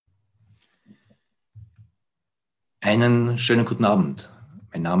Einen schönen guten Abend.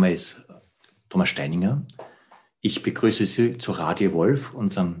 Mein Name ist Thomas Steininger. Ich begrüße Sie zu Radio Wolf,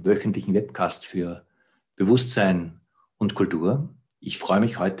 unserem wöchentlichen Webcast für Bewusstsein und Kultur. Ich freue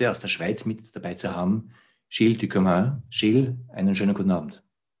mich, heute aus der Schweiz mit dabei zu haben, Gilles Ducommun. Gilles, einen schönen guten Abend.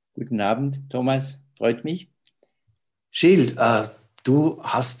 Guten Abend, Thomas. Freut mich. Gilles, du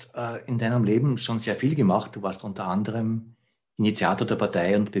hast in deinem Leben schon sehr viel gemacht. Du warst unter anderem Initiator der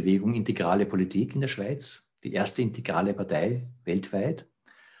Partei und Bewegung Integrale Politik in der Schweiz, die erste integrale Partei weltweit.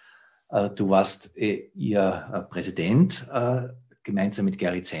 Du warst ihr Präsident, gemeinsam mit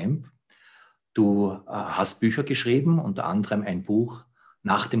Gerry Zemp. Du hast Bücher geschrieben, unter anderem ein Buch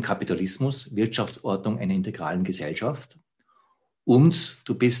Nach dem Kapitalismus, Wirtschaftsordnung einer integralen Gesellschaft. Und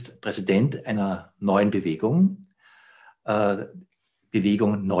du bist Präsident einer neuen Bewegung,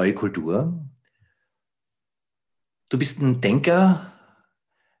 Bewegung Neue Kultur. Du bist ein Denker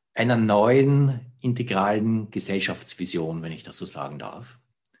einer neuen integralen Gesellschaftsvision, wenn ich das so sagen darf.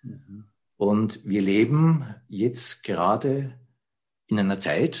 Mhm. Und wir leben jetzt gerade in einer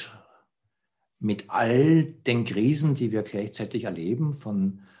Zeit mit all den Krisen, die wir gleichzeitig erleben,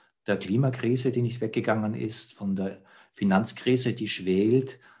 von der Klimakrise, die nicht weggegangen ist, von der Finanzkrise, die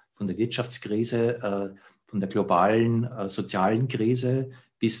schwelt, von der Wirtschaftskrise, von der globalen sozialen Krise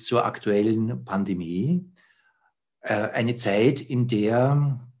bis zur aktuellen Pandemie. Eine Zeit, in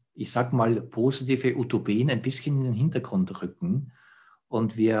der, ich sag mal, positive Utopien ein bisschen in den Hintergrund rücken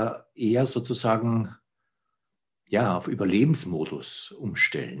und wir eher sozusagen auf Überlebensmodus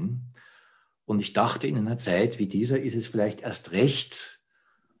umstellen. Und ich dachte, in einer Zeit wie dieser ist es vielleicht erst recht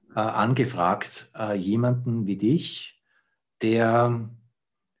angefragt, jemanden wie dich, der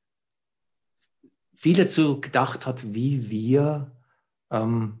viel dazu gedacht hat, wie wir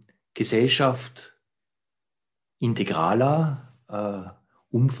Gesellschaft integraler,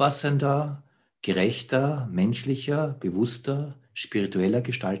 umfassender, gerechter, menschlicher, bewusster, spiritueller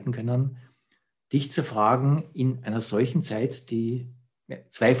gestalten können, dich zu fragen in einer solchen Zeit, die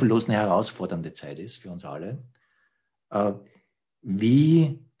zweifellos eine herausfordernde Zeit ist für uns alle.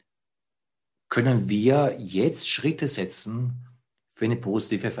 Wie können wir jetzt Schritte setzen für eine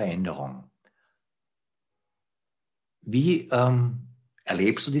positive Veränderung? Wie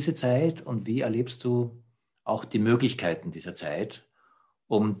erlebst du diese Zeit und wie erlebst du auch die Möglichkeiten dieser Zeit,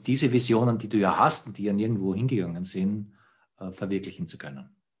 um diese Visionen, die du ja hast und die ja nirgendwo hingegangen sind, verwirklichen zu können?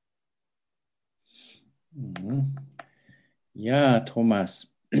 Ja,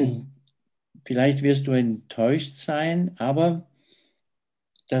 Thomas, vielleicht wirst du enttäuscht sein, aber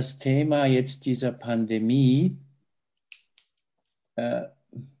das Thema jetzt dieser Pandemie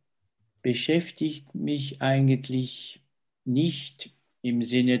beschäftigt mich eigentlich nicht im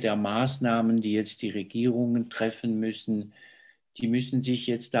Sinne der Maßnahmen, die jetzt die Regierungen treffen müssen. Die müssen sich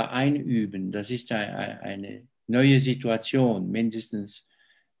jetzt da einüben. Das ist eine neue Situation, mindestens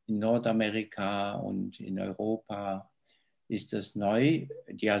in Nordamerika und in Europa ist das neu.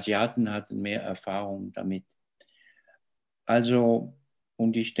 Die Asiaten hatten mehr Erfahrung damit. Also,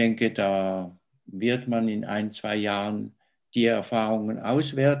 und ich denke, da wird man in 1-2 Jahren die Erfahrungen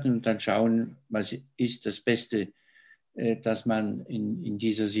auswerten und dann schauen, was ist das Beste, das man in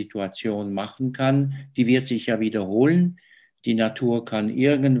dieser Situation machen kann. Die wird sich ja wiederholen. Die Natur kann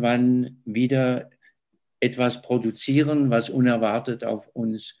irgendwann wieder etwas produzieren, was unerwartet auf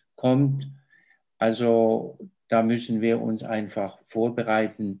uns kommt. Also da müssen wir uns einfach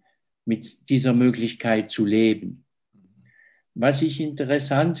vorbereiten, mit dieser Möglichkeit zu leben. Was ich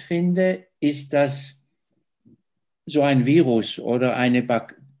interessant finde, ist, dass so ein Virus oder eine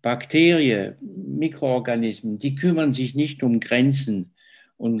Bakterie, Mikroorganismen, die kümmern sich nicht um Grenzen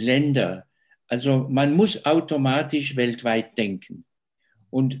und Länder. Also man muss automatisch weltweit denken.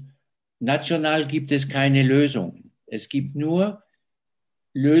 Und national gibt es keine Lösungen. Es gibt nur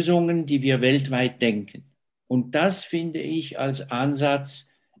Lösungen, die wir weltweit denken. Und das finde ich als Ansatz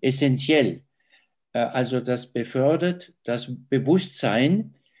essentiell. Also das befördert das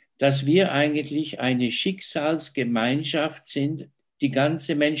Bewusstsein, dass wir eigentlich eine Schicksalsgemeinschaft sind, die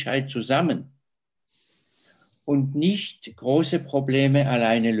ganze Menschheit zusammen und nicht große Probleme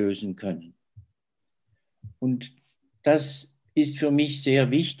alleine lösen können. Und das ist für mich sehr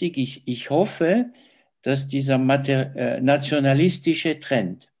wichtig. Ich hoffe, dass dieser nationalistische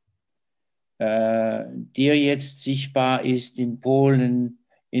Trend, der jetzt sichtbar ist in Polen,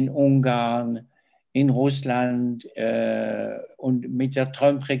 in Ungarn, in Russland und mit der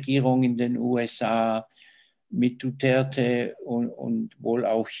Trump-Regierung in den USA, mit Duterte und wohl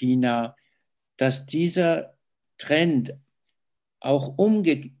auch China, dass dieser Trend auch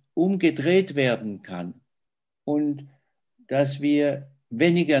umgedreht werden kann und dass wir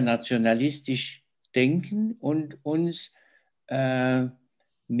weniger nationalistisch denken und uns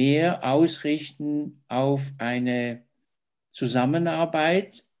mehr ausrichten auf eine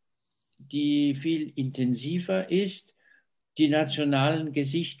Zusammenarbeit, die viel intensiver ist, die nationalen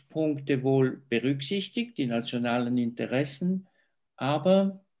Gesichtspunkte wohl berücksichtigt, die nationalen Interessen,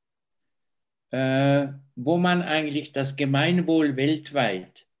 aber wo man eigentlich das Gemeinwohl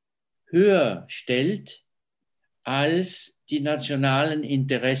weltweit höher stellt als die nationalen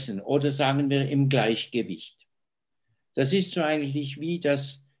Interessen oder sagen wir im Gleichgewicht. Das ist so eigentlich wie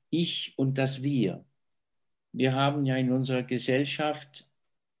das Ich und das Wir. Wir haben ja in unserer Gesellschaft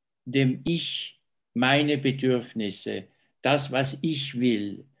dem Ich meine Bedürfnisse, das, was ich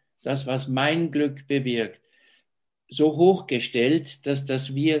will, das, was mein Glück bewirkt, so hochgestellt, dass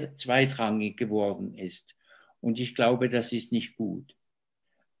das Wir zweitrangig geworden ist. Und ich glaube, das ist nicht gut.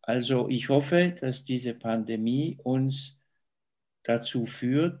 Also ich hoffe, dass diese Pandemie uns dazu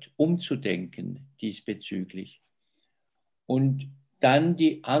führt, umzudenken diesbezüglich und dann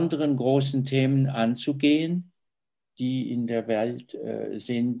die anderen großen Themen anzugehen, die in der Welt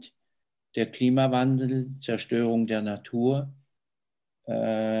sind: der Klimawandel, Zerstörung der Natur,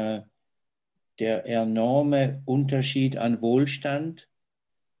 der enorme Unterschied an Wohlstand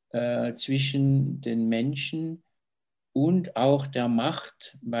zwischen den Menschen und auch der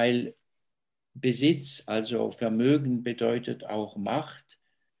Macht, weil Besitz, also Vermögen, bedeutet auch Macht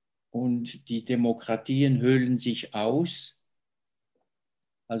und die Demokratien höhlen sich aus.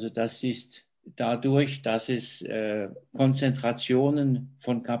 Also das ist dadurch, dass es Konzentrationen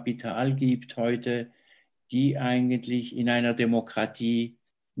von Kapital gibt heute, die eigentlich in einer Demokratie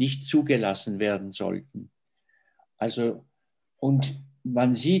nicht zugelassen werden sollten. Also, und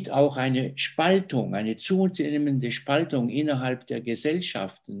man sieht auch eine Spaltung, eine zunehmende Spaltung innerhalb der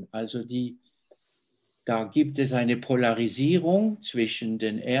Gesellschaften. Also da gibt es eine Polarisierung zwischen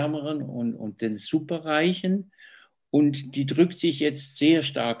den Ärmeren und den Superreichen. Und die drückt sich jetzt sehr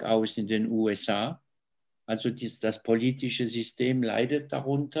stark aus in den USA. Also das politische System leidet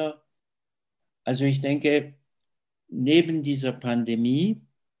darunter. Also ich denke, neben dieser Pandemie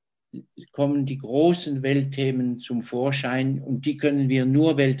kommen die großen Weltthemen zum Vorschein und die können wir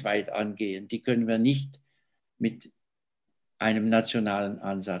nur weltweit angehen. Die können wir nicht mit einem nationalen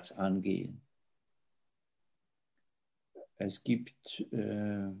Ansatz angehen. Es gibt,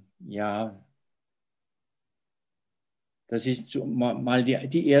 ja, das ist mal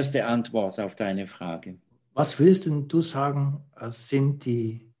die erste Antwort auf deine Frage. Was würdest denn du sagen, sind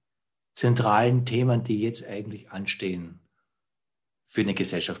die zentralen Themen, die jetzt eigentlich anstehen für eine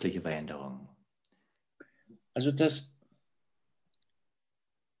gesellschaftliche Veränderung? Also das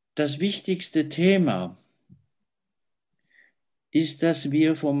wichtigste Thema ist, dass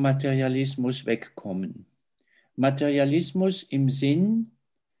wir vom Materialismus wegkommen. Materialismus im Sinn,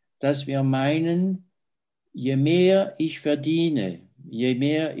 dass wir meinen, je mehr ich verdiene, je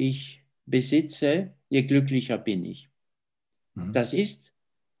mehr ich besitze, je glücklicher bin ich. Das ist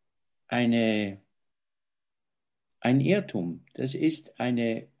ein Irrtum. Das ist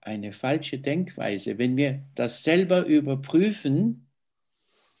eine falsche Denkweise. Wenn wir das selber überprüfen,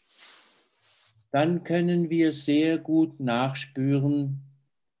 dann können wir sehr gut nachspüren,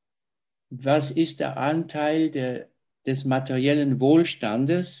 was ist der Anteil des materiellen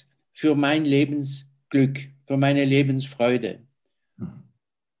Wohlstandes für mein Lebensglück, für meine Lebensfreude.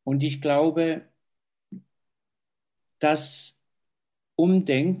 Und ich glaube, das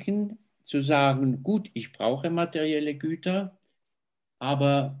Umdenken zu sagen, gut, ich brauche materielle Güter,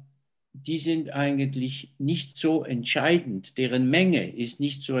 aber die sind eigentlich nicht so entscheidend, deren Menge ist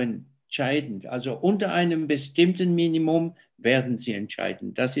nicht so entscheidend. Also unter einem bestimmten Minimum werden sie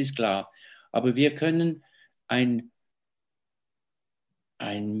entscheidend, das ist klar. Aber wir können ein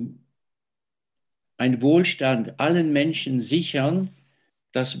Wohlstand allen Menschen sichern,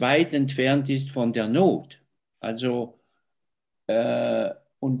 das weit entfernt ist von der Not. Also,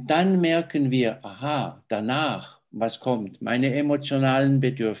 und dann merken wir, aha, danach, was kommt? Meine emotionalen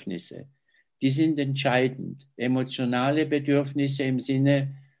Bedürfnisse, die sind entscheidend. Emotionale Bedürfnisse im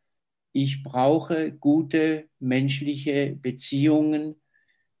Sinne, ich brauche gute menschliche Beziehungen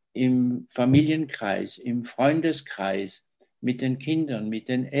im Familienkreis, im Freundeskreis, mit den Kindern, mit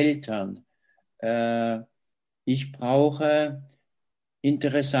den Eltern. Ich brauche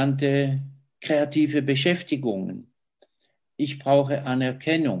interessante kreative Beschäftigungen. Ich brauche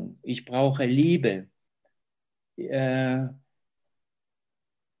Anerkennung. Ich brauche Liebe. Ja,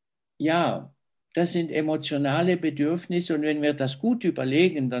 das sind emotionale Bedürfnisse und wenn wir das gut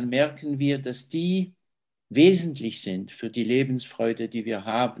überlegen, dann merken wir, dass die wesentlich sind für die Lebensfreude, die wir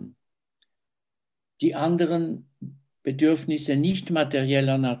haben. Die anderen Bedürfnisse nicht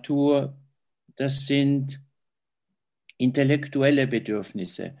materieller Natur, das sind intellektuelle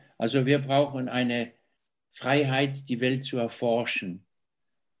Bedürfnisse. Also wir brauchen eine Freiheit, die Welt zu erforschen.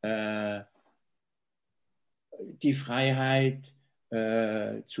 Die Freiheit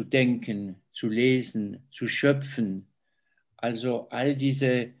zu denken, zu lesen, zu schöpfen. Also all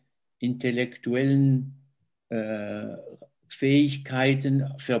diese intellektuellen Fähigkeiten,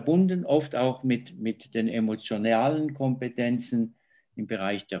 verbunden oft auch mit den emotionalen Kompetenzen im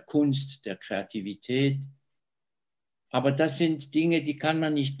Bereich der Kunst, der Kreativität. Aber das sind Dinge, die kann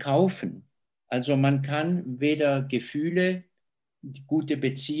man nicht kaufen. Also man kann weder Gefühle, gute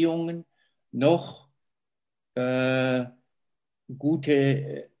Beziehungen, noch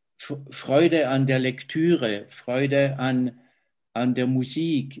gute Freude an der Lektüre, Freude an der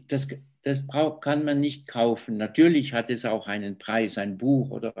Musik. Das kann man nicht kaufen. Natürlich hat es auch einen Preis, ein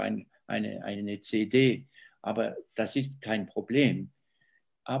Buch oder eine CD, aber das ist kein Problem.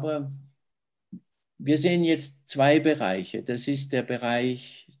 Aber wir sehen jetzt zwei Bereiche. Das ist der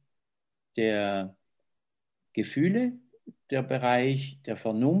Bereich der Gefühle, der Bereich der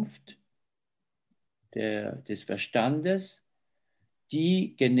Vernunft, des Verstandes,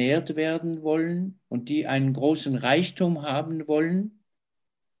 die genährt werden wollen und die einen großen Reichtum haben wollen.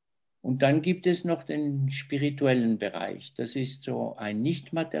 Und dann gibt es noch den spirituellen Bereich. Das ist so ein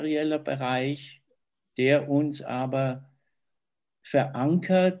nicht materieller Bereich, der uns aber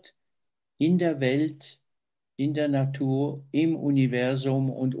verankert in der Welt, in der Natur, im Universum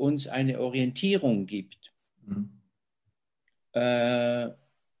und uns eine Orientierung gibt.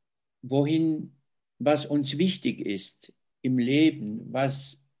 Wohin, was uns wichtig ist im Leben,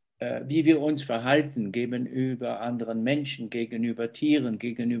 wie wir uns verhalten gegenüber anderen Menschen, gegenüber Tieren,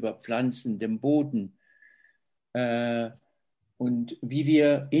 gegenüber Pflanzen, dem Boden und wie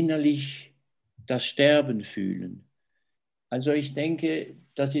wir innerlich das Sterben fühlen. Also ich denke,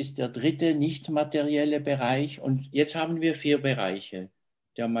 das ist der dritte nicht materielle Bereich und jetzt haben wir 4 Bereiche.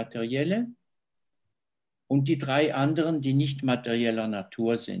 Der materielle und die 3 anderen, die nicht materieller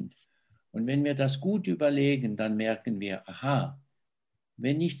Natur sind. Und wenn wir das gut überlegen, dann merken wir, aha,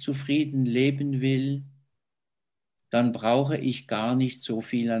 wenn ich zufrieden leben will, dann brauche ich gar nicht so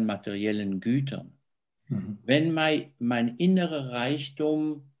viel an materiellen Gütern. Mhm. Wenn mein innerer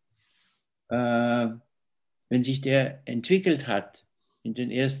Reichtum, wenn sich der entwickelt hat in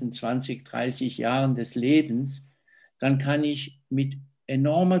den ersten 20, 30 Jahren des Lebens, dann kann ich mit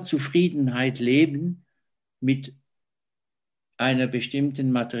enormer Zufriedenheit leben, mit einer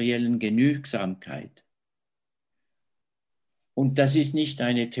bestimmten materiellen Genügsamkeit. Und das ist nicht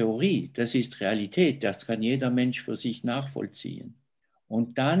eine Theorie, das ist Realität, das kann jeder Mensch für sich nachvollziehen.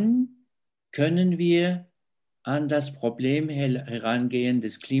 Und dann können wir an das Problem herangehen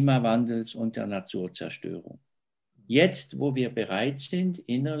des Klimawandels und der Naturzerstörung. Jetzt, wo wir bereit sind,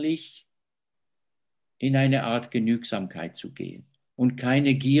 innerlich in eine Art Genügsamkeit zu gehen und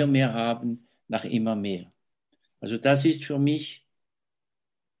keine Gier mehr haben nach immer mehr. Also das ist für mich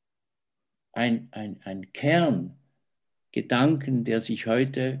ein Kerngedanken, der sich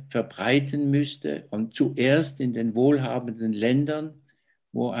heute verbreiten müsste und zuerst in den wohlhabenden Ländern,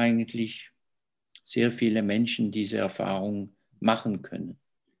 wo eigentlich sehr viele Menschen diese Erfahrung machen können.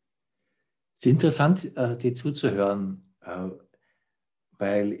 Es ist interessant, dir zuzuhören,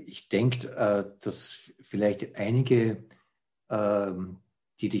 weil ich denke, dass vielleicht einige,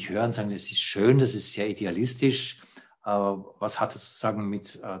 die dich hören, sagen, das ist schön, das ist sehr idealistisch. Was hat das sozusagen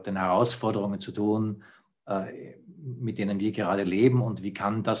mit den Herausforderungen zu tun, mit denen wir gerade leben und wie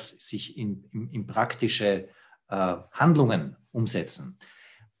kann das sich in praktische Handlungen umsetzen?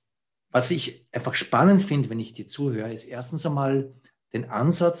 Was ich einfach spannend finde, wenn ich dir zuhöre, ist erstens einmal den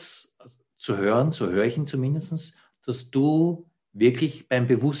Ansatz zu hören, so höre ich ihn zumindest, dass du wirklich beim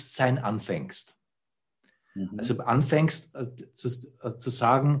Bewusstsein anfängst. Mhm. Also anfängst zu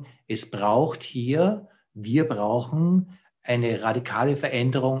sagen, wir brauchen eine radikale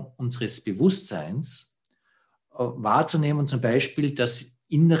Veränderung unseres Bewusstseins, wahrzunehmen zum Beispiel, dass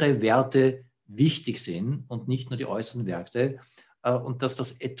innere Werte wichtig sind und nicht nur die äußeren Werte und dass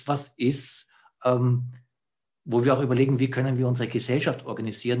das etwas ist, wo wir auch überlegen, wie können wir unsere Gesellschaft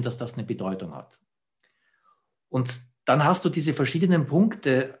organisieren, dass das eine Bedeutung hat. Und dann hast du diese verschiedenen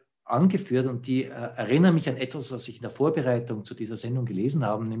Punkte angeführt und die erinnern mich an etwas, was ich in der Vorbereitung zu dieser Sendung gelesen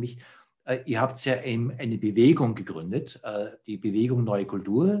habe, nämlich ihr habt ja eine Bewegung gegründet, die Bewegung Neue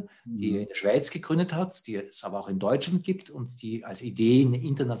Kultur, die ihr in der Schweiz gegründet hat, die es aber auch in Deutschland gibt und die als Idee eine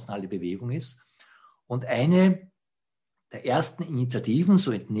internationale Bewegung ist. Und eine der ersten Initiativen,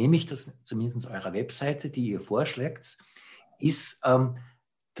 so entnehme ich das zumindest eurer Webseite, die ihr vorschlägt, ist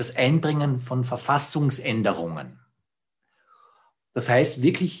das Einbringen von Verfassungsänderungen. Das heißt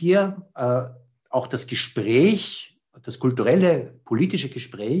wirklich hier auch das Gespräch, das kulturelle, politische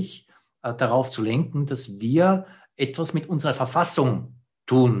Gespräch darauf zu lenken, dass wir etwas mit unserer Verfassung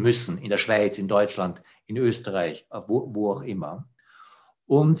tun müssen, in der Schweiz, in Deutschland, in Österreich, wo auch immer.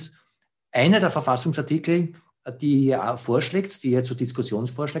 Und einer der Verfassungsartikel, die ihr vorschlägt, die ihr zur Diskussion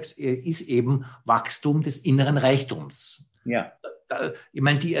vorschlägt, ist eben Wachstum des inneren Reichtums. Ja. Ich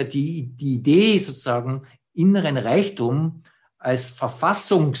meine, die Idee sozusagen, inneren Reichtum als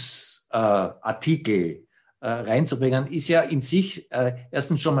Verfassungsartikel reinzubringen, ist ja in sich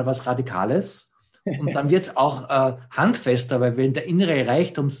erstens schon mal was Radikales und dann wird es auch handfester, weil wenn der innere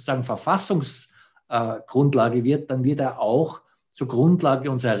Reichtum sozusagen Verfassungsgrundlage wird, dann wird er auch zur Grundlage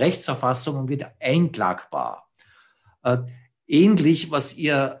unserer Rechtsverfassung und wird einklagbar. Ähnlich, was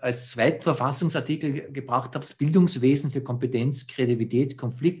ihr als zweiten Verfassungsartikel gebracht habt, Bildungswesen für Kompetenz, Kreativität,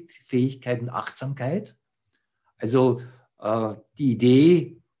 Konfliktfähigkeit und Achtsamkeit. Also die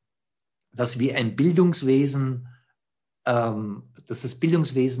Idee, dass wir ein Bildungswesen, dass das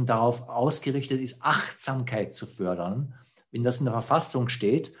Bildungswesen darauf ausgerichtet ist, Achtsamkeit zu fördern. Wenn das in der Verfassung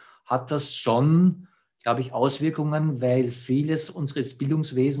steht, hat das schon, glaube ich, Auswirkungen, weil vieles unseres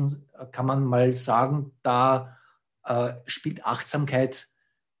Bildungswesens, kann man mal sagen, da spielt Achtsamkeit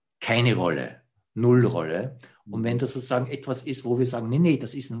keine Rolle, null Rolle. Und wenn das sozusagen etwas ist, wo wir sagen, nee,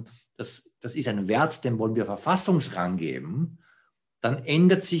 das ist ein Wert, den wollen wir Verfassungsrang geben, dann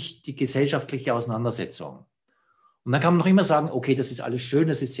ändert sich die gesellschaftliche Auseinandersetzung. Und dann kann man noch immer sagen, okay, das ist alles schön,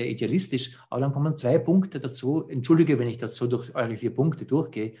 das ist sehr idealistisch, aber dann kommen 2 Punkte dazu. Entschuldige, wenn ich dazu durch eure 4 Punkte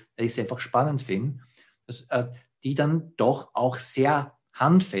durchgehe, weil ich es einfach spannend finde, dass die dann doch auch sehr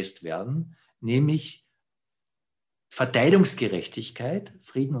handfest werden, nämlich Verteilungsgerechtigkeit,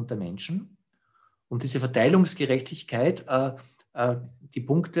 Frieden unter Menschen. Und diese Verteilungsgerechtigkeit, die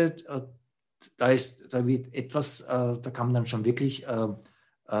Punkte, da wird etwas, da kann man dann schon wirklich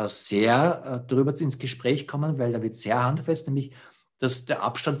sehr darüber ins Gespräch kommen, weil da wird sehr handfest, nämlich, dass der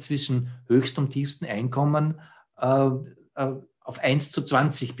Abstand zwischen höchstem und tiefstem Einkommen auf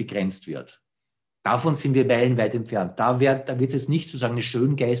 1:20 begrenzt wird. Davon sind wir meilenweit entfernt. Da wird es nicht sozusagen eine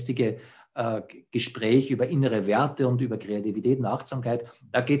schöngeistige Gespräch über innere Werte und über Kreativität und Achtsamkeit.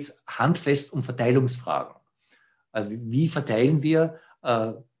 Da geht es handfest um Verteilungsfragen. Wie verteilen wir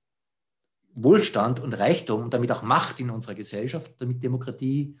Wohlstand und Reichtum und damit auch Macht in unserer Gesellschaft, damit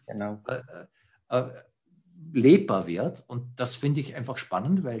Demokratie lebbar wird? Und das finde ich einfach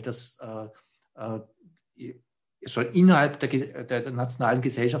spannend, weil das soll innerhalb der nationalen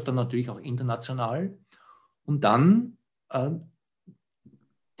Gesellschaft dann natürlich auch international. Und dann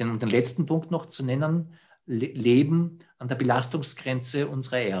um den letzten Punkt noch zu nennen, Leben an der Belastungsgrenze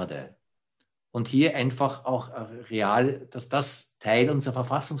unserer Erde. Und hier einfach auch real, dass das Teil unserer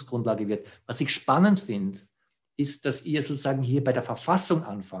Verfassungsgrundlage wird. Was ich spannend finde, ist, dass ihr sozusagen hier bei der Verfassung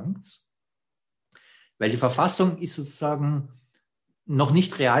anfangt, weil die Verfassung ist sozusagen noch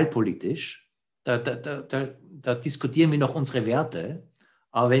nicht realpolitisch. Da diskutieren wir noch unsere Werte.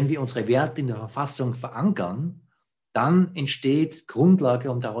 Aber wenn wir unsere Werte in der Verfassung verankern, dann entsteht Grundlage,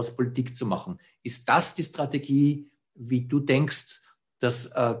 um daraus Politik zu machen. Ist das die Strategie, wie du denkst,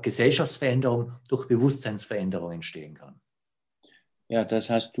 dass Gesellschaftsveränderung durch Bewusstseinsveränderung entstehen kann? Ja, das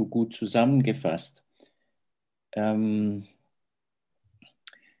hast du gut zusammengefasst. Wenn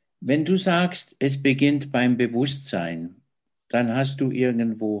du sagst, es beginnt beim Bewusstsein, dann hast du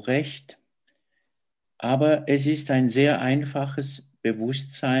irgendwo recht. Aber es ist ein sehr einfaches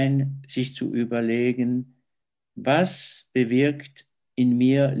Bewusstsein, sich zu überlegen, was bewirkt in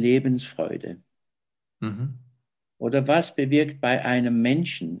mir Lebensfreude? Mhm. Oder was bewirkt bei einem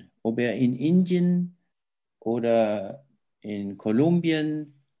Menschen, ob er in Indien oder in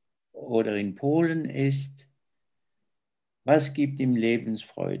Kolumbien oder in Polen ist, was gibt ihm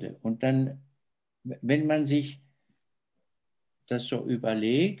Lebensfreude? Und dann, wenn man sich das so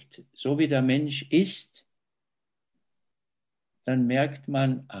überlegt, so wie der Mensch ist, dann merkt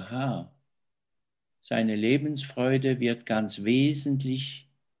man, aha, seine Lebensfreude wird ganz wesentlich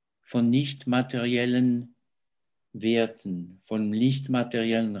von nicht materiellen Werten, von nicht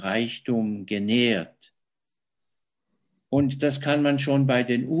materiellen Reichtum genährt. Und das kann man schon bei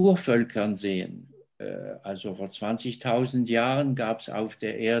den Urvölkern sehen. Also vor 20.000 Jahren gab es auf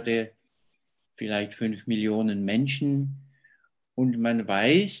der Erde vielleicht 5 Millionen Menschen. Und man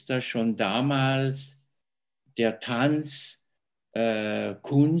weiß, dass schon damals der Tanz,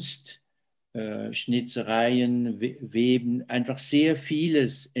 Kunst, Schnitzereien, Weben, einfach sehr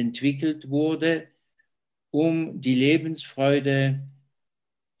vieles entwickelt wurde, um die Lebensfreude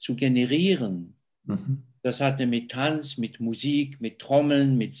zu generieren. Mhm. Das hatte mit Tanz, mit Musik, mit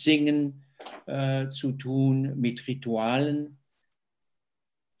Trommeln, mit Singen zu tun, mit Ritualen.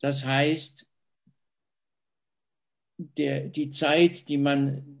 Das heißt, die Zeit, die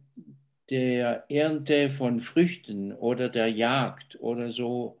man der Ernte von Früchten oder der Jagd oder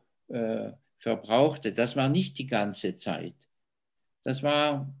so verbrauchte, das war nicht die ganze Zeit. Das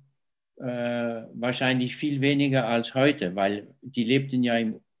war wahrscheinlich viel weniger als heute, weil die lebten ja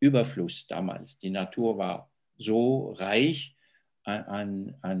im Überfluss damals. Die Natur war so reich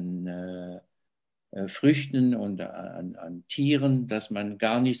an Früchten und an Tieren, dass man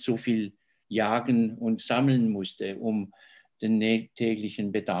gar nicht so viel jagen und sammeln musste, um den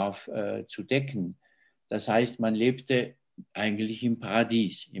täglichen Bedarf zu decken. Das heißt, man lebte eigentlich im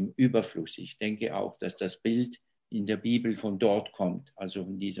Paradies, im Überfluss. Ich denke auch, dass das Bild in der Bibel von dort kommt, also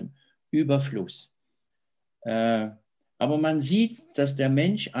von diesem Überfluss. Aber man sieht, dass der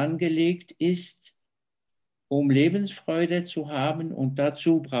Mensch angelegt ist, um Lebensfreude zu haben, und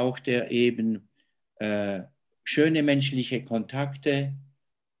dazu braucht er eben schöne menschliche Kontakte,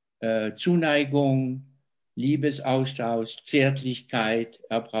 Zuneigung, Liebesaustausch, Zärtlichkeit.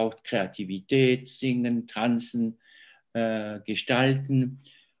 Er braucht Kreativität, Singen, Tanzen, Gestalten.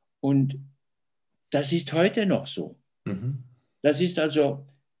 Und das ist heute noch so. Mhm. Das ist also,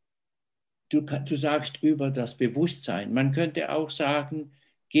 du sagst über das Bewusstsein. Man könnte auch sagen,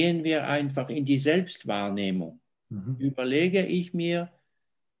 gehen wir einfach in die Selbstwahrnehmung. Mhm. Überlege ich mir,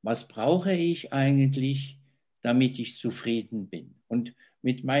 was brauche ich eigentlich, damit ich zufrieden bin? Und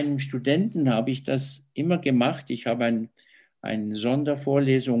mit meinen Studenten habe ich das immer gemacht. Ich habe eine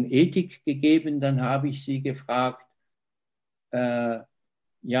Sondervorlesung Ethik gegeben, dann habe ich sie gefragt, ja,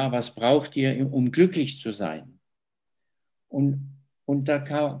 was braucht ihr, um glücklich zu sein? Und da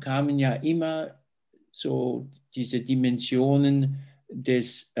kamen ja immer so diese Dimensionen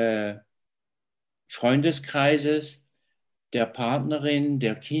des Freundeskreises, der Partnerin,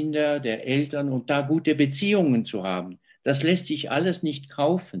 der Kinder, der Eltern, und da gute Beziehungen zu haben. Das lässt sich alles nicht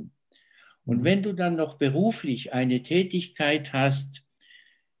kaufen. Und wenn du dann noch beruflich eine Tätigkeit hast,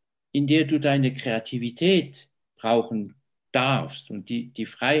 in der du deine Kreativität brauchen darfst und die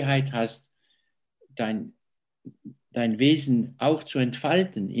Freiheit hast, dein Wesen auch zu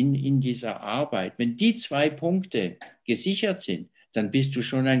entfalten in dieser Arbeit, wenn die 2 Punkte gesichert sind, dann bist du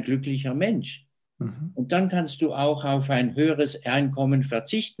schon ein glücklicher Mensch. Mhm. Und dann kannst du auch auf ein höheres Einkommen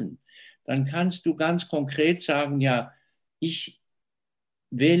verzichten. Dann kannst du ganz konkret sagen, ja, ich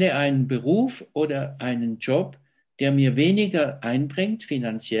wähle einen Beruf oder einen Job, der mir weniger einbringt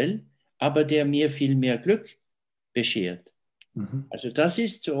finanziell, aber der mir viel mehr Glück beschert. Mhm. Also das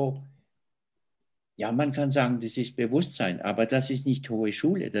ist so, ja, man kann sagen, das ist Bewusstsein, aber das ist nicht hohe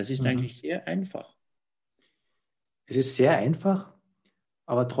Schule, das ist eigentlich sehr einfach. Es ist sehr einfach,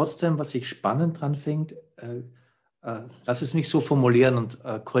 aber trotzdem, was ich spannend dran finde, lass es mich so formulieren und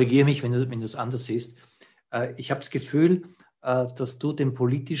korrigiere mich, wenn du es anders siehst. Ich habe das Gefühl, dass du den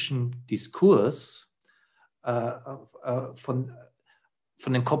politischen Diskurs von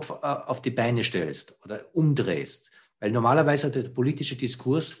den Kopf auf die Beine stellst oder umdrehst. Weil normalerweise der politische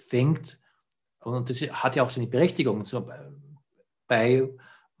Diskurs fängt, und das hat ja auch seine Berechtigung, so bei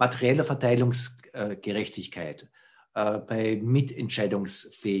materieller Verteilungsgerechtigkeit, bei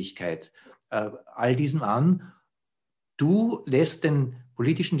Mitentscheidungsfähigkeit, all diesen an. Du lässt den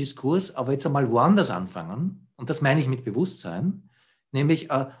politischen Diskurs aber jetzt einmal woanders anfangen, und das meine ich mit Bewusstsein, nämlich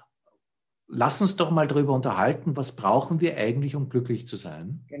lass uns doch mal darüber unterhalten, was brauchen wir eigentlich, um glücklich zu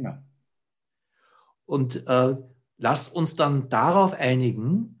sein. Genau. Und lass uns dann darauf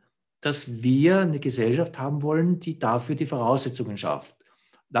einigen, dass wir eine Gesellschaft haben wollen, die dafür die Voraussetzungen schafft.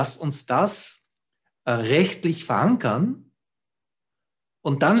 Lass uns das rechtlich verankern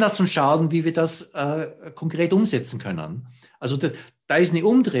und dann lass uns schauen, wie wir das konkret umsetzen können. Also da ist eine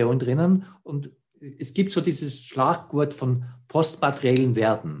Umdrehung drinnen, und es gibt so dieses Schlagwort von postmateriellen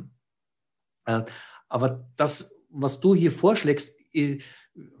Werten. Aber das, was du hier vorschlägst,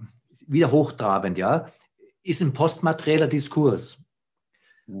 wieder hochtrabend, ja, ist ein postmaterieller Diskurs,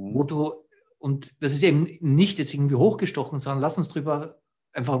 wo du, und das ist eben nicht jetzt irgendwie hochgestochen, sondern lass uns drüber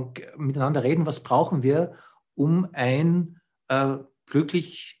einfach miteinander reden, was brauchen wir, um ein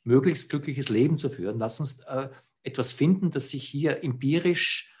möglichst glückliches Leben zu führen. Lass uns etwas finden, das sich hier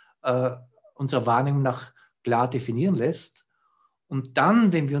empirisch unserer Wahrnehmung nach klar definieren lässt. Und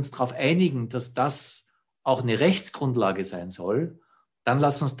dann, wenn wir uns darauf einigen, dass das auch eine Rechtsgrundlage sein soll, dann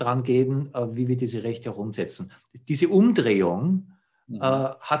lass uns daran gehen, wie wir diese Rechte auch umsetzen. Diese Umdrehung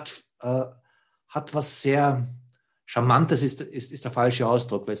hat was sehr Charmantes, ist der falsche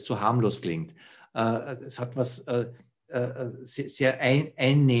Ausdruck, weil es zu harmlos klingt. Es hat was sehr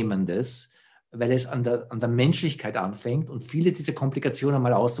Einnehmendes, weil es an der Menschlichkeit anfängt und viele dieser Komplikationen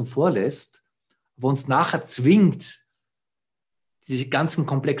mal außen vor lässt, wo uns nachher zwingt, diese ganzen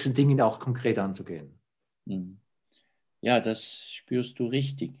komplexen Dinge auch konkret anzugehen. Ja, das spürst du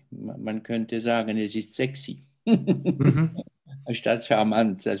richtig. Man könnte sagen, es ist sexy. Mhm. Statt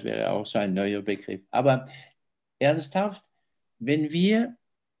charmant, das wäre auch so ein neuer Begriff. Aber ernsthaft, wenn wir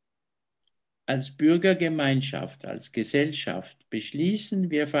als Bürgergemeinschaft, als Gesellschaft beschließen,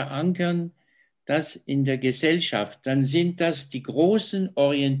 wir verankern das in der Gesellschaft, dann sind das die großen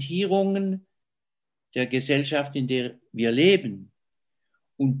Orientierungen der Gesellschaft, in der wir leben.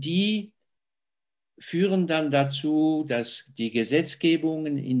 Und die führen dann dazu, dass die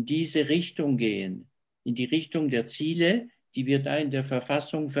Gesetzgebungen in diese Richtung gehen, in die Richtung der Ziele, die wir da in der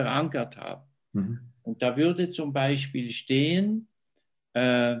Verfassung verankert haben. Mhm. Und da würde zum Beispiel stehen,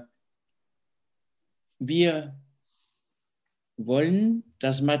 wir wollen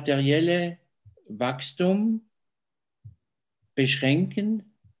das materielle Wachstum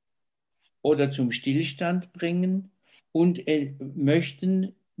beschränken oder zum Stillstand bringen und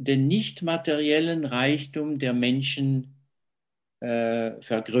möchten den nicht materiellen Reichtum der Menschen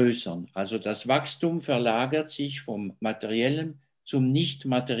vergrößern. Also das Wachstum verlagert sich vom materiellen zum nicht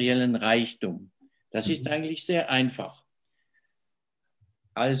materiellen Reichtum. Das ist Mhm. eigentlich sehr einfach.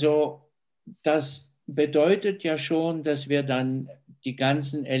 Also das bedeutet ja schon, dass wir dann die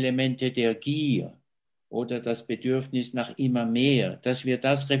ganzen Elemente der Gier oder das Bedürfnis nach immer mehr, dass wir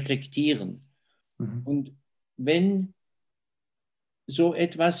das reflektieren. Mhm. Und wenn so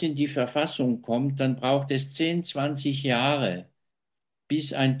etwas in die Verfassung kommt, dann braucht es 10, 20 Jahre,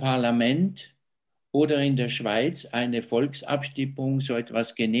 bis ein Parlament oder in der Schweiz eine Volksabstimmung so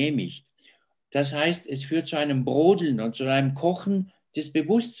etwas genehmigt. Das heißt, es führt zu einem Brodeln und zu einem Kochen des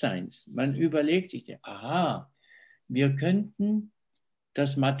Bewusstseins. Man überlegt sich, aha, wir könnten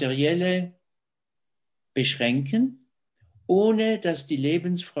das Materielle beschränken, ohne dass die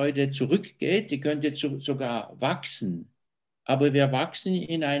Lebensfreude zurückgeht. Sie könnte sogar wachsen. Aber wir wachsen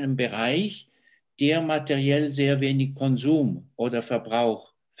in einem Bereich, der materiell sehr wenig Konsum oder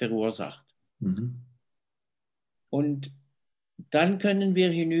Verbrauch verursacht. Mhm. Und dann können wir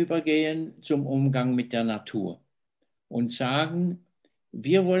hinübergehen zum Umgang mit der Natur und sagen,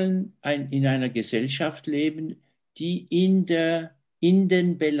 wir wollen in einer Gesellschaft leben, die in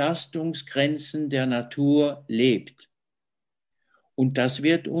den Belastungsgrenzen der Natur lebt. Und das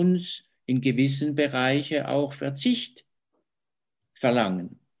wird uns in gewissen Bereichen auch Verzicht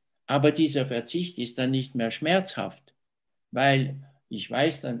verlangen. Aber dieser Verzicht ist dann nicht mehr schmerzhaft, weil ich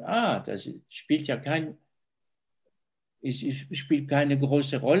weiß dann, das spielt ja es spielt keine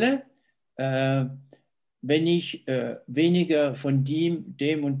große Rolle, wenn ich weniger von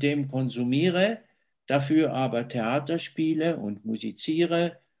dem und dem konsumiere, dafür aber Theater spiele und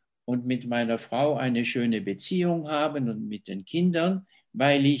musiziere und mit meiner Frau eine schöne Beziehung haben und mit den Kindern,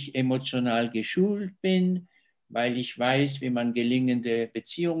 weil ich emotional geschult bin, weil ich weiß, wie man gelingende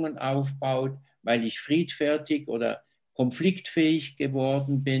Beziehungen aufbaut, weil ich friedfertig oder konfliktfähig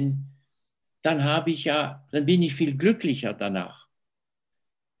geworden bin, dann bin ich viel glücklicher danach.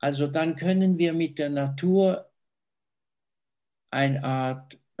 Also dann können wir mit der Natur eine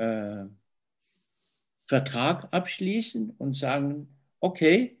Art Vertrag abschließen und sagen,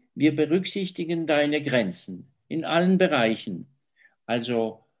 okay, wir berücksichtigen deine Grenzen in allen Bereichen.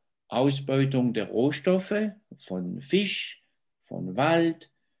 Also Ausbeutung der Rohstoffe von Fisch, von Wald,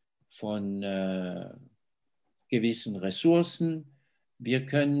 von gewissen Ressourcen. Wir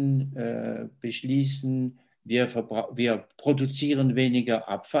können beschließen, wir produzieren weniger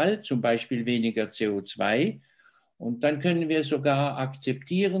Abfall, zum Beispiel weniger CO2. Und dann können wir sogar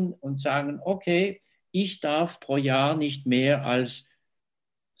akzeptieren und sagen, okay, ich darf pro Jahr nicht mehr als,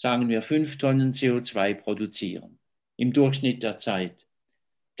 sagen wir, 5 Tonnen CO2 produzieren im Durchschnitt der Zeit.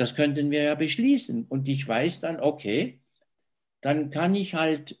 Das könnten wir ja beschließen. Und ich weiß dann, okay, dann kann ich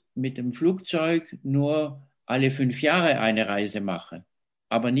halt mit dem Flugzeug nur alle 5 Jahre eine Reise machen,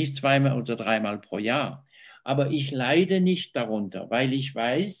 aber nicht 2-mal oder 3-mal pro Jahr. Aber ich leide nicht darunter, weil ich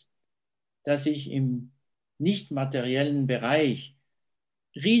weiß, dass ich im nicht materiellen Bereich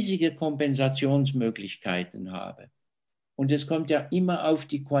riesige Kompensationsmöglichkeiten habe. Und es kommt ja immer auf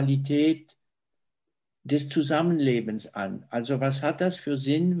die Qualität des Zusammenlebens an. Also was hat das für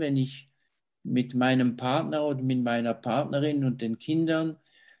Sinn, wenn ich mit meinem Partner oder mit meiner Partnerin und den Kindern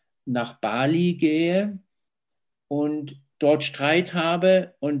nach Bali gehe und dort Streit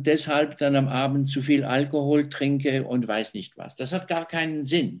habe und deshalb dann am Abend zu viel Alkohol trinke und weiß nicht was. Das hat gar keinen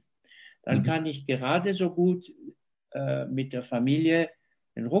Sinn. Dann Mhm. kann ich gerade so gut mit der Familie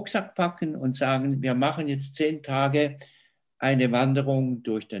den Rucksack packen und sagen, wir machen jetzt 10 Tage eine Wanderung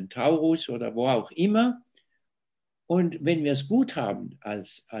durch den Taurus oder wo auch immer. Und wenn wir es gut haben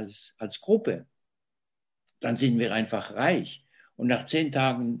als Gruppe, dann sind wir einfach reich und nach 10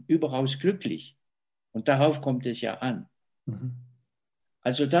 Tagen überaus glücklich. Und darauf kommt es ja an. Mhm.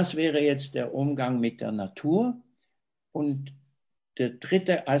 Also das wäre jetzt der Umgang mit der Natur. Und der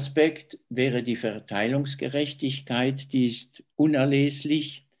dritte Aspekt wäre die Verteilungsgerechtigkeit. Die ist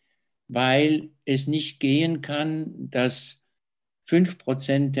unerlässlich, weil es nicht gehen kann, dass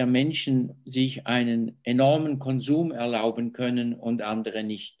 5% der Menschen sich einen enormen Konsum erlauben können und andere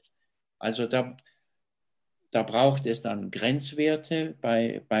nicht. Also da braucht es dann Grenzwerte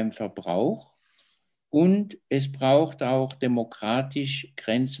beim Verbrauch und es braucht auch demokratisch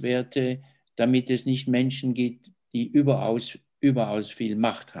Grenzwerte, damit es nicht Menschen gibt, die überaus viel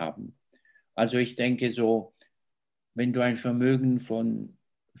Macht haben. Also ich denke so, wenn du ein Vermögen von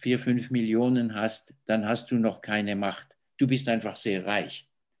 4, 5 Millionen hast, dann hast du noch keine Macht. Du bist einfach sehr reich.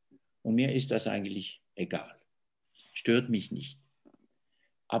 Und mir ist das eigentlich egal. Stört mich nicht.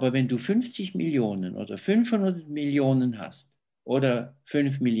 Aber wenn du 50 Millionen oder 500 Millionen hast oder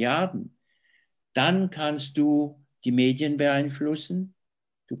 5 Milliarden, dann kannst du die Medien beeinflussen,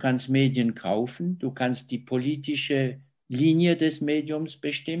 du kannst Medien kaufen, du kannst die politische Linie des Mediums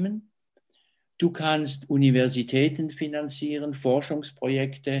bestimmen, du kannst Universitäten finanzieren,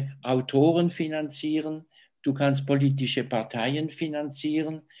 Forschungsprojekte, Autoren finanzieren, du kannst politische Parteien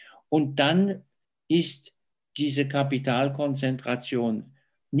finanzieren und dann ist diese Kapitalkonzentration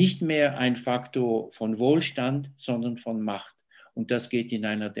nicht mehr ein Faktor von Wohlstand, sondern von Macht. Und das geht in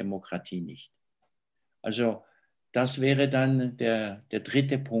einer Demokratie nicht. Also das wäre dann der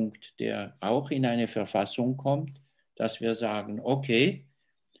dritte Punkt, der auch in eine Verfassung kommt, dass wir sagen, okay,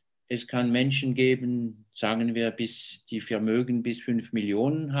 es kann Menschen geben, sagen wir, die Vermögen bis 5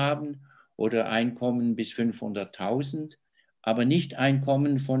 Millionen haben oder Einkommen bis 500.000, aber nicht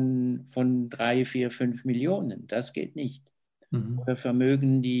Einkommen von 3, 4, 5 Millionen. Das geht nicht. Oder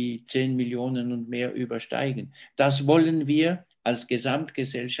Vermögen, die 10 Millionen und mehr übersteigen. Das wollen wir als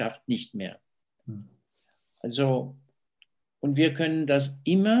Gesamtgesellschaft nicht mehr. Also, und wir können das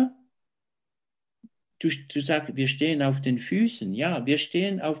immer, du sagst, wir stehen auf den Füßen. Ja, wir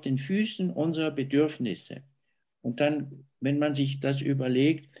stehen auf den Füßen unserer Bedürfnisse. Und dann, wenn man sich das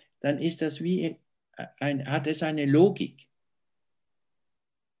überlegt, dann ist das hat es eine Logik.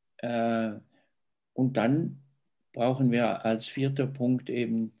 Und dann brauchen wir als vierter Punkt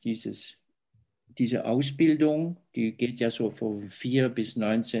eben diese Ausbildung, die geht ja so von 4 bis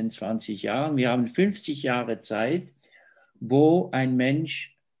 19, 20 Jahren. Wir haben 50 Jahre Zeit, wo ein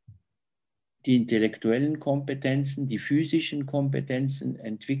Mensch die intellektuellen Kompetenzen, die physischen Kompetenzen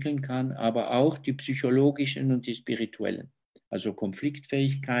entwickeln kann, aber auch die psychologischen und die spirituellen. Also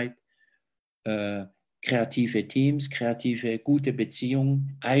Konfliktfähigkeit, kreative Teams, kreative, gute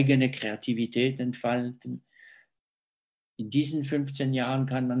Beziehungen, eigene Kreativität entfalten. In diesen 15 Jahren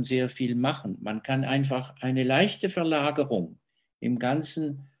kann man sehr viel machen. Man kann einfach eine leichte Verlagerung im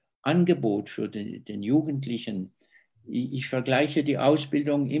ganzen Angebot für den Jugendlichen. Ich vergleiche die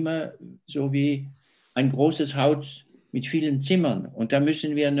Ausbildung immer so wie ein großes Haus mit vielen Zimmern. Und da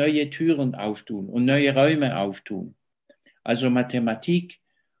müssen wir neue Türen auftun und neue Räume auftun. Also Mathematik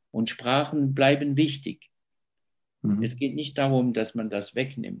und Sprachen bleiben wichtig. Es geht nicht darum, dass man das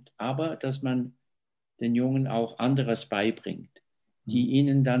wegnimmt, aber dass man den Jungen auch anderes beibringt, die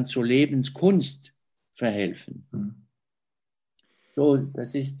ihnen dann zur Lebenskunst verhelfen. So,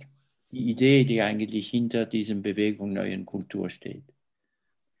 das ist die Idee, die eigentlich hinter diesem Bewegung Neuen Kultur steht.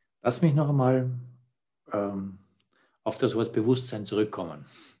 Lass mich noch einmal auf das Wort Bewusstsein zurückkommen.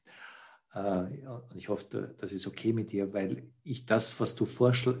 Ich hoffe, das ist okay mit dir, weil ich das, was du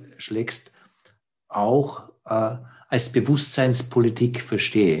vorschlägst, auch als Bewusstseinspolitik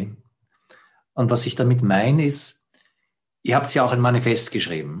verstehe. Und was ich damit meine ist, ihr habt ja auch ein Manifest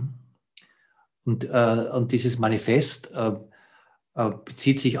geschrieben. Und dieses Manifest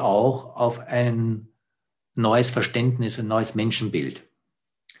bezieht sich auch auf ein neues Verständnis, ein neues Menschenbild.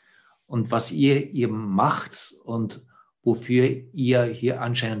 Und was ihr macht und wofür ihr hier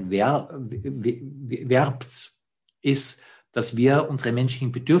anscheinend werbt, ist, dass wir unsere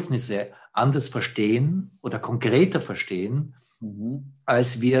menschlichen Bedürfnisse anders verstehen oder konkreter verstehen,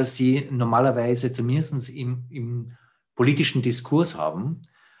 als wir sie normalerweise zumindest im politischen Diskurs haben,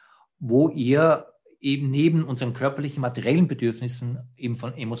 wo ihr eben neben unseren körperlichen, materiellen Bedürfnissen, eben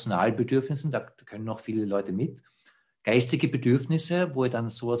von emotionalen Bedürfnissen, da können noch viele Leute mit, geistige Bedürfnisse, wo ihr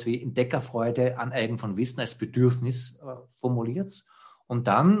dann sowas wie Entdeckerfreude, Aneigen von Wissen als Bedürfnis formuliert. Und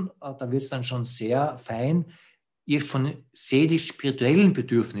dann, da wird es dann schon sehr fein, ihr von seelisch-spirituellen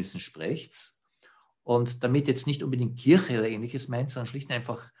Bedürfnissen sprecht. Und damit jetzt nicht unbedingt Kirche oder Ähnliches meint, sondern schlicht und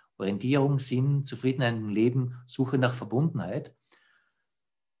einfach Orientierung, Sinn, Zufriedenheit im Leben, Suche nach Verbundenheit.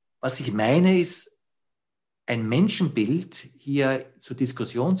 Was ich meine, ist, ein Menschenbild hier zur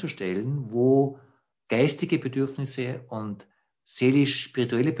Diskussion zu stellen, wo geistige Bedürfnisse und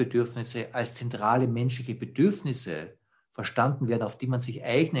seelisch-spirituelle Bedürfnisse als zentrale menschliche Bedürfnisse verstanden werden, auf die man sich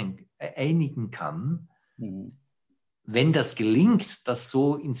einigen kann, wenn das gelingt, das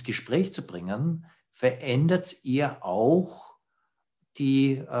so ins Gespräch zu bringen, verändert es eher auch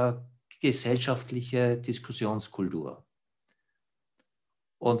die gesellschaftliche Diskussionskultur.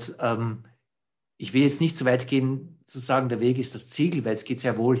 Und ich will jetzt nicht so weit gehen, zu sagen, der Weg ist das Ziel, weil es geht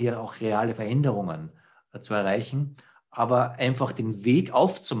sehr wohl hier auch reale Veränderungen zu erreichen. Aber einfach den Weg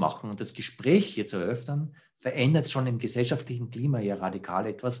aufzumachen und das Gespräch hier zu eröffnen, verändert schon im gesellschaftlichen Klima ja radikal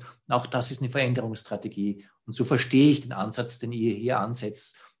etwas. Und auch das ist eine Veränderungsstrategie. Und so verstehe ich den Ansatz, den ihr hier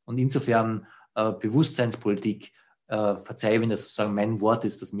ansetzt. Und insofern Bewusstseinspolitik, verzeih, wenn das sozusagen mein Wort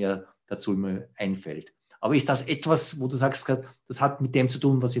ist, das mir dazu immer einfällt. Aber ist das etwas, wo du sagst, das hat mit dem zu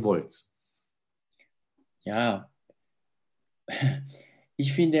tun, was ihr wollt? Ja,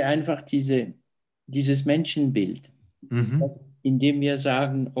 ich finde einfach dieses Menschenbild, indem wir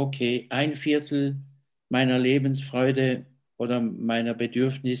sagen, okay, 1/4 meiner Lebensfreude oder meiner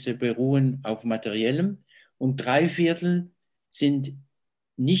Bedürfnisse beruhen auf Materiellem und 3/4 sind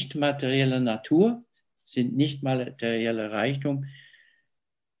nicht materieller Natur, sind nicht materieller Reichtum.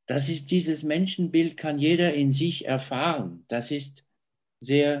 Das ist dieses Menschenbild, kann jeder in sich erfahren. Das ist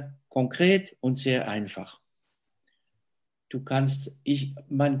sehr konkret und sehr einfach.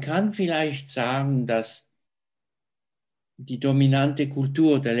 Man kann vielleicht sagen, dass die dominante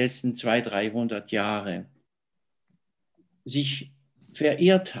Kultur der letzten 200, 300 Jahre sich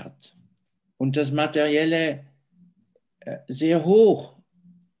verirrt hat und das Materielle sehr hoch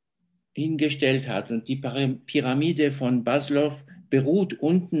hingestellt hat. Und die Pyramide von Maslow beruht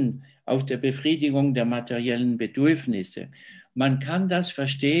unten auf der Befriedigung der materiellen Bedürfnisse. Man kann das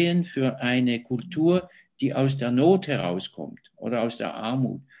verstehen für eine Kultur, die aus der Not herauskommt oder aus der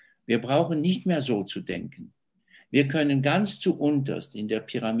Armut. Wir brauchen nicht mehr so zu denken. Wir können ganz zu unterst in der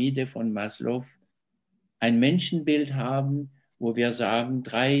Pyramide von Maslow ein Menschenbild haben, wo wir sagen,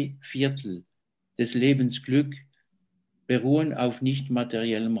 3/4 des Lebensglück beruhen auf nicht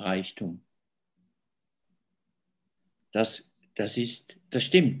materiellem Reichtum. Das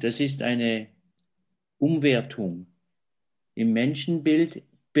stimmt, das ist eine Umwertung im Menschenbild,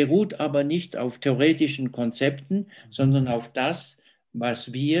 beruht aber nicht auf theoretischen Konzepten, sondern auf das,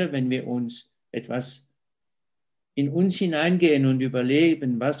 was wir, wenn wir uns etwas in uns hineingehen und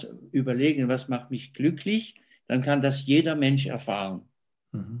überlegen, was macht mich glücklich, dann kann das jeder Mensch erfahren,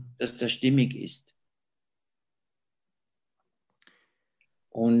 dass das stimmig ist.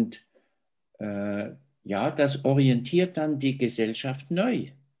 Und ja, das orientiert dann die Gesellschaft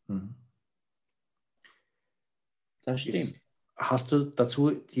neu. Das stimmt. Jetzt hast du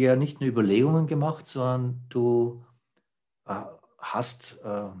dazu dir nicht nur Überlegungen gemacht, sondern du hast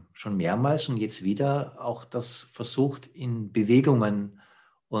schon mehrmals und jetzt wieder auch das versucht, in Bewegungen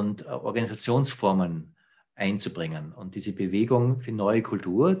und Organisationsformen einzubringen. Und diese Bewegung für neue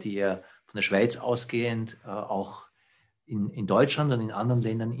Kultur, die ja von der Schweiz ausgehend auch in Deutschland und in anderen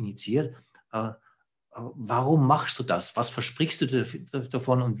Ländern initiiert, warum machst du das? Was versprichst du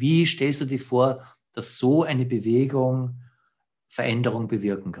davon und wie stellst du dir vor, dass so eine Bewegung Veränderung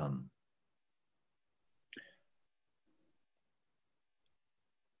bewirken kann?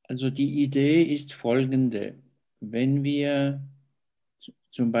 Also die Idee ist folgende. Wenn wir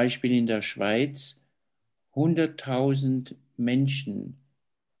zum Beispiel in der Schweiz 100.000 Menschen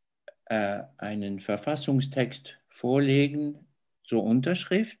einen Verfassungstext vorlegen zur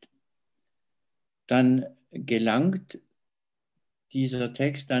Unterschrift, dann gelangt dieser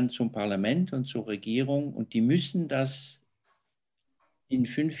Text dann zum Parlament und zur Regierung und die müssen das in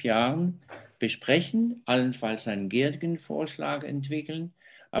 5 Jahren besprechen, allenfalls einen Gegenvorschlag entwickeln.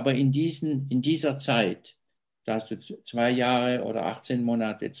 Aber in dieser Zeit, da hast du 2 Jahre oder 18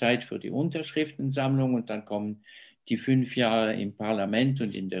 Monate Zeit für die Unterschriftensammlung und dann kommen die 5 Jahre im Parlament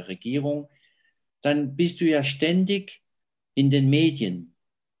und in der Regierung, dann bist du ja ständig in den Medien.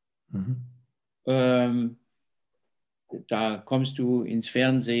 Da kommst du ins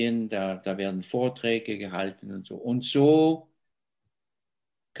Fernsehen, da werden Vorträge gehalten und so. Und so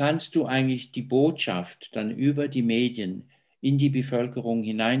kannst du eigentlich die Botschaft dann über die Medien in die Bevölkerung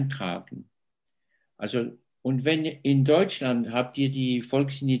hineintragen. Also, und wenn in Deutschland habt ihr die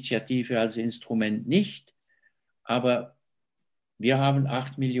Volksinitiative als Instrument nicht, aber wir haben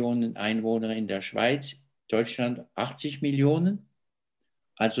 8 Millionen Einwohner in der Schweiz, Deutschland 80 Millionen,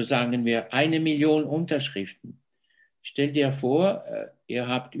 also sagen wir 1 Million Unterschriften. Stell dir vor, ihr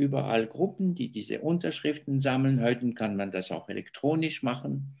habt überall Gruppen, die diese Unterschriften sammeln. Heute kann man das auch elektronisch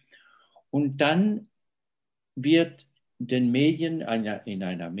machen. Und dann wird den Medien in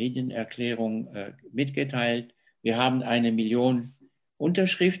einer Medienerklärung mitgeteilt, wir haben 1 Million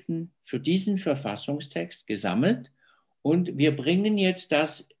Unterschriften für diesen Verfassungstext gesammelt und wir bringen jetzt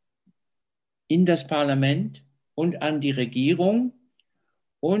das in das Parlament und an die Regierung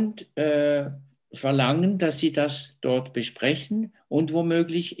und verlangen, dass sie das dort besprechen und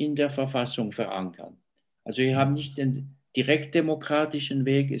womöglich in der Verfassung verankern. Also ihr habt nicht den direktdemokratischen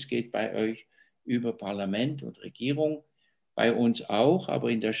Weg, es geht bei euch über Parlament und Regierung, bei uns auch, aber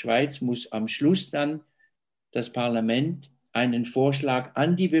in der Schweiz muss am Schluss dann das Parlament einen Vorschlag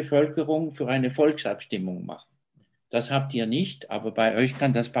an die Bevölkerung für eine Volksabstimmung machen. Das habt ihr nicht, aber bei euch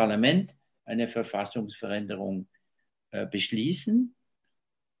kann das Parlament eine Verfassungsveränderung beschließen.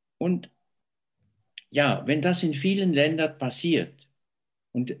 Und ja, wenn das in vielen Ländern passiert,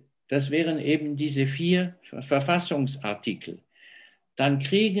 und das wären eben diese 4 Verfassungsartikel, dann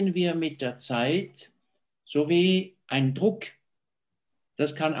kriegen wir mit der Zeit so wie einen Druck.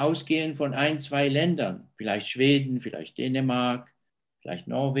 Das kann ausgehen von 1, 2 Ländern, vielleicht Schweden, vielleicht Dänemark, vielleicht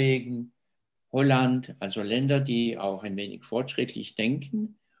Norwegen, Holland, also Länder, die auch ein wenig fortschrittlich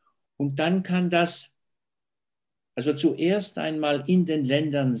denken. Und dann kann das, also zuerst einmal in den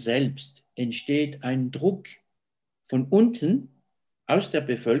Ländern selbst entsteht ein Druck von unten aus der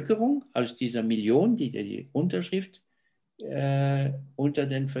Bevölkerung, aus dieser Million, die die Unterschrift unter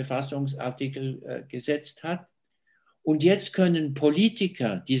den Verfassungsartikel gesetzt hat. Und jetzt können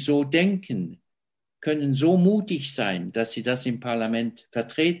Politiker, die so denken, können so mutig sein, dass sie das im Parlament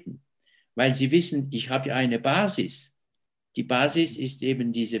vertreten, weil sie wissen, ich habe ja eine Basis. Die Basis ist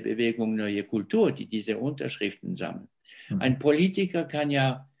eben diese Bewegung Neue Kultur, die diese Unterschriften sammelt. Ein Politiker kann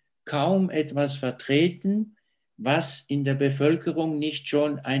ja kaum etwas vertreten, was in der Bevölkerung nicht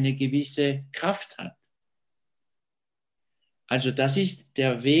schon eine gewisse Kraft hat. Also das ist,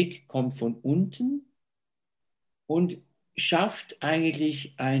 der Weg kommt von unten und schafft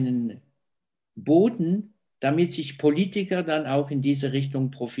eigentlich einen Boden, damit sich Politiker dann auch in diese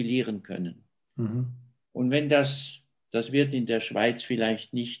Richtung profilieren können. Und wenn das wird in der Schweiz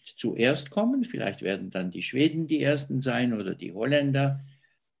vielleicht nicht zuerst kommen, vielleicht werden dann die Schweden die Ersten sein oder die Holländer,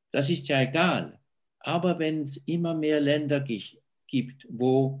 das ist ja egal. Aber wenn es immer mehr Länder gibt,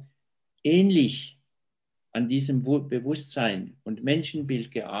 wo ähnlich an diesem Bewusstsein und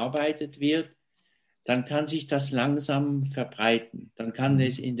Menschenbild gearbeitet wird, dann kann sich das langsam verbreiten. Dann kann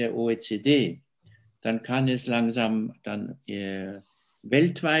es in der OECD, dann kann es langsam dann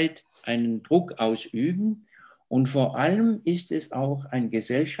weltweit einen Druck ausüben. Und vor allem ist es auch ein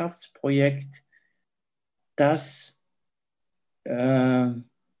Gesellschaftsprojekt, das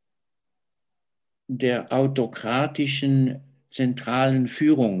der autokratischen zentralen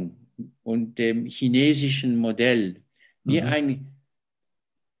Führung und dem chinesischen Modell wie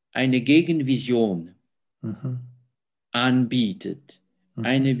eine Gegenvision anbietet.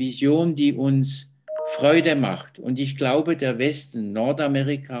 Eine Vision, die uns Freude macht. Und ich glaube, der Westen,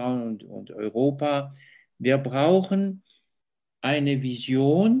 Nordamerika und Europa, wir brauchen eine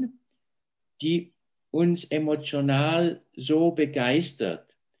Vision, die uns emotional so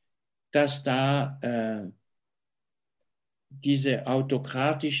begeistert, dass da diese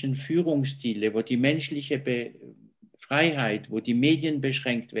autokratischen Führungsstile, wo die menschliche Freiheit, wo die Medien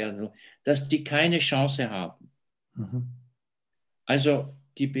beschränkt werden, dass die keine Chance haben. Also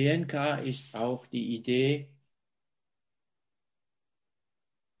die BNK ist auch die Idee,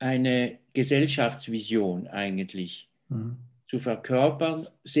 eine Gesellschaftsvision eigentlich zu verkörpern,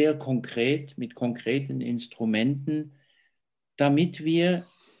 sehr konkret, mit konkreten Instrumenten, damit wir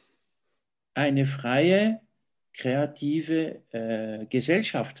eine freie, kreative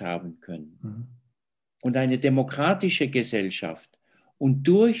Gesellschaft haben können und eine demokratische Gesellschaft. Und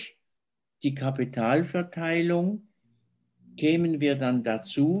durch die Kapitalverteilung kämen wir dann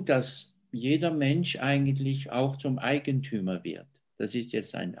dazu, dass jeder Mensch eigentlich auch zum Eigentümer wird. Das ist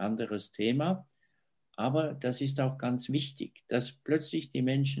jetzt ein anderes Thema, aber das ist auch ganz wichtig, dass plötzlich die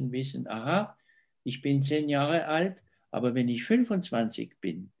Menschen wissen, aha, ich bin 10 Jahre alt, aber wenn ich 25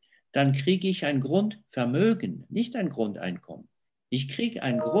 bin, dann kriege ich ein Grundvermögen, nicht ein Grundeinkommen. Ich kriege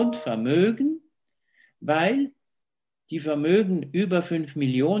ein Grundvermögen, weil die Vermögen über 5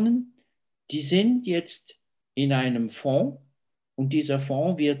 Millionen, die sind jetzt in einem Fonds und dieser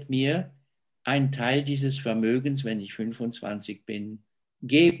Fonds wird mir einen Teil dieses Vermögens, wenn ich 25 bin,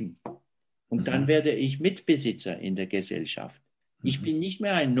 geben. Und dann werde ich Mitbesitzer in der Gesellschaft. Ich bin nicht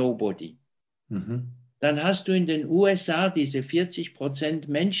mehr ein Nobody. Dann hast du in den USA diese 40%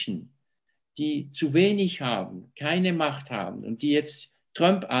 Menschen, die zu wenig haben, keine Macht haben und die jetzt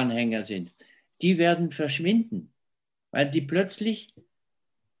Trump-Anhänger sind. Die werden verschwinden, weil die plötzlich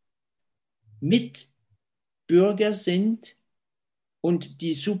mit Bürger sind und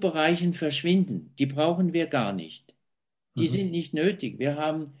die Superreichen verschwinden. Die brauchen wir gar nicht. Die sind nicht nötig. Wir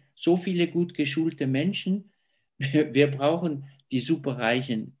haben so viele gut geschulte Menschen. Wir brauchen die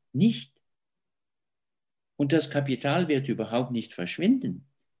Superreichen nicht. Und das Kapital wird überhaupt nicht verschwinden.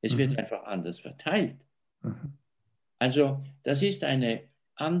 Es wird einfach anders verteilt. Also das ist eine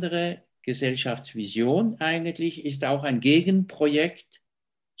andere Gesellschaftsvision eigentlich, ist auch ein Gegenprojekt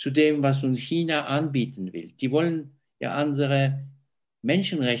zu dem, was uns China anbieten will. Die wollen ja andere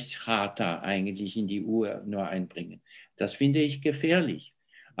Menschenrechtscharta eigentlich in die EU nur einbringen. Das finde ich gefährlich.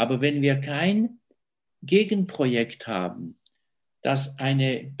 Aber wenn wir kein Gegenprojekt haben, das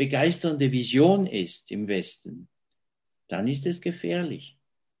eine begeisternde Vision ist im Westen, dann ist es gefährlich.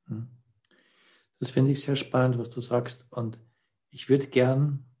 Das finde ich sehr spannend, was du sagst. Und ich würde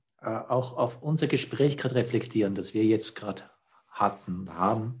gern auch auf unser Gespräch gerade reflektieren, das wir jetzt gerade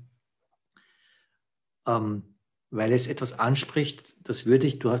haben, weil es etwas anspricht, das würde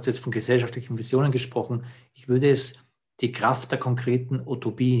ich, du hast jetzt von gesellschaftlichen Visionen gesprochen, ich würde es die Kraft der konkreten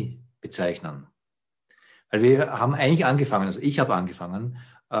Utopie bezeichnen. Weil wir haben eigentlich angefangen, also ich habe angefangen,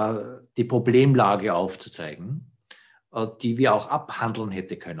 die Problemlage aufzuzeigen, die wir auch abhandeln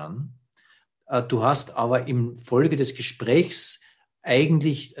hätte können. Du hast aber im Folge des Gesprächs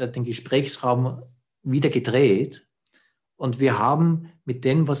eigentlich den Gesprächsraum wieder gedreht und wir haben mit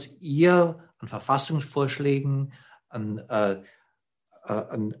dem, was ihr an Verfassungsvorschlägen, an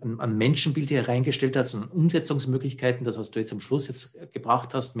Menschenbild hier reingestellt habt, an Umsetzungsmöglichkeiten, das, was du jetzt am Schluss jetzt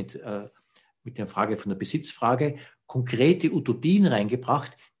gebracht hast mit der Frage von der Besitzfrage, konkrete Utopien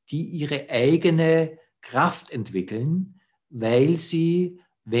reingebracht, die ihre eigene Kraft entwickeln, weil sie,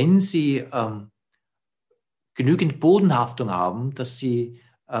 wenn sie genügend Bodenhaftung haben, dass sie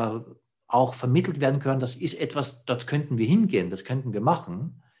auch vermittelt werden können, das ist etwas, dort könnten wir hingehen, das könnten wir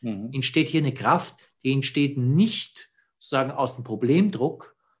machen, entsteht hier eine Kraft, die entsteht nicht sozusagen aus dem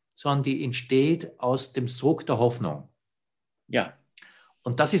Problemdruck, sondern die entsteht aus dem Sog der Hoffnung. Ja.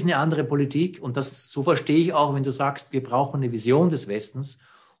 Und das ist eine andere Politik und das, so verstehe ich auch, wenn du sagst, wir brauchen eine Vision des Westens,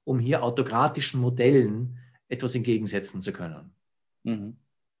 um hier autokratischen Modellen etwas entgegensetzen zu können.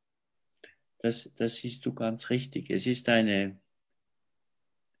 Das siehst du ganz richtig. Es ist eine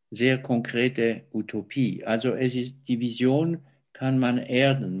sehr konkrete Utopie. Also die Vision kann man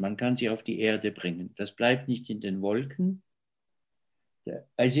erden, man kann sie auf die Erde bringen. Das bleibt nicht in den Wolken.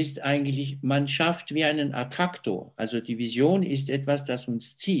 Es ist eigentlich, man schafft wie einen Attraktor. Also die Vision ist etwas, das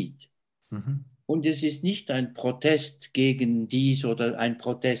uns zieht. Und es ist nicht ein Protest gegen dies oder ein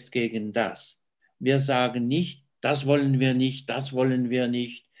Protest gegen das. Wir sagen nicht, das wollen wir nicht, das wollen wir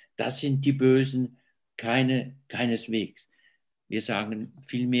nicht, das sind die Bösen, keineswegs. Wir sagen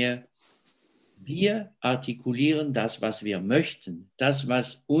vielmehr, wir artikulieren das, was wir möchten, das,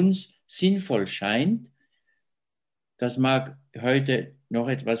 was uns sinnvoll scheint. Das mag heute noch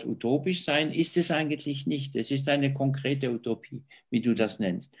etwas utopisch sein, ist es eigentlich nicht. Es ist eine konkrete Utopie, wie du das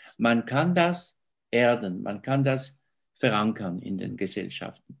nennst. Man kann das erden, man kann das verankern in den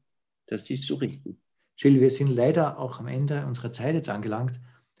Gesellschaften. Das ist so richtig. Gilles, wir sind leider auch am Ende unserer Zeit jetzt angelangt.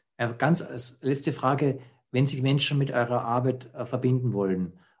 Ganz als letzte Frage, wenn sich Menschen mit eurer Arbeit verbinden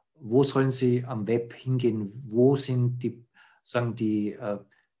wollen, wo sollen sie am Web hingehen? Wo sind die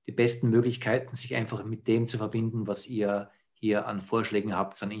besten Möglichkeiten, sich einfach mit dem zu verbinden, was ihr hier an Vorschlägen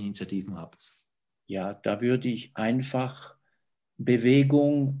habt, an Initiativen habt? Ja, da würde ich einfach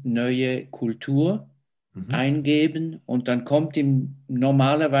Bewegung, neue Kultur eingeben und dann kommt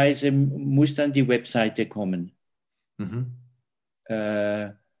normalerweise muss dann die Webseite kommen.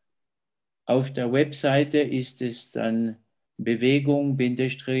 Auf der Webseite ist es dann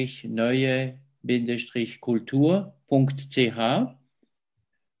Bewegung-neue-kultur.ch,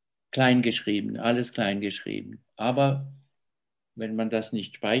 kleingeschrieben, alles kleingeschrieben. Aber wenn man das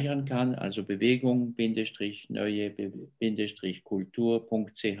nicht speichern kann, also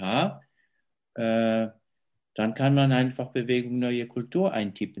Bewegung-neue-kultur.ch, dann kann man einfach Bewegung Neue Kultur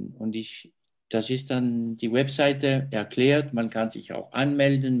eintippen. Und das ist dann die Webseite erklärt, man kann sich auch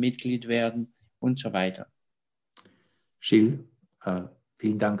anmelden, Mitglied werden und so weiter. Gilles,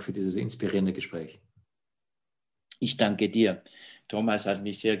 vielen Dank für dieses inspirierende Gespräch. Ich danke dir. Thomas, hat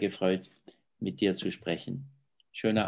mich sehr gefreut, mit dir zu sprechen. Schöner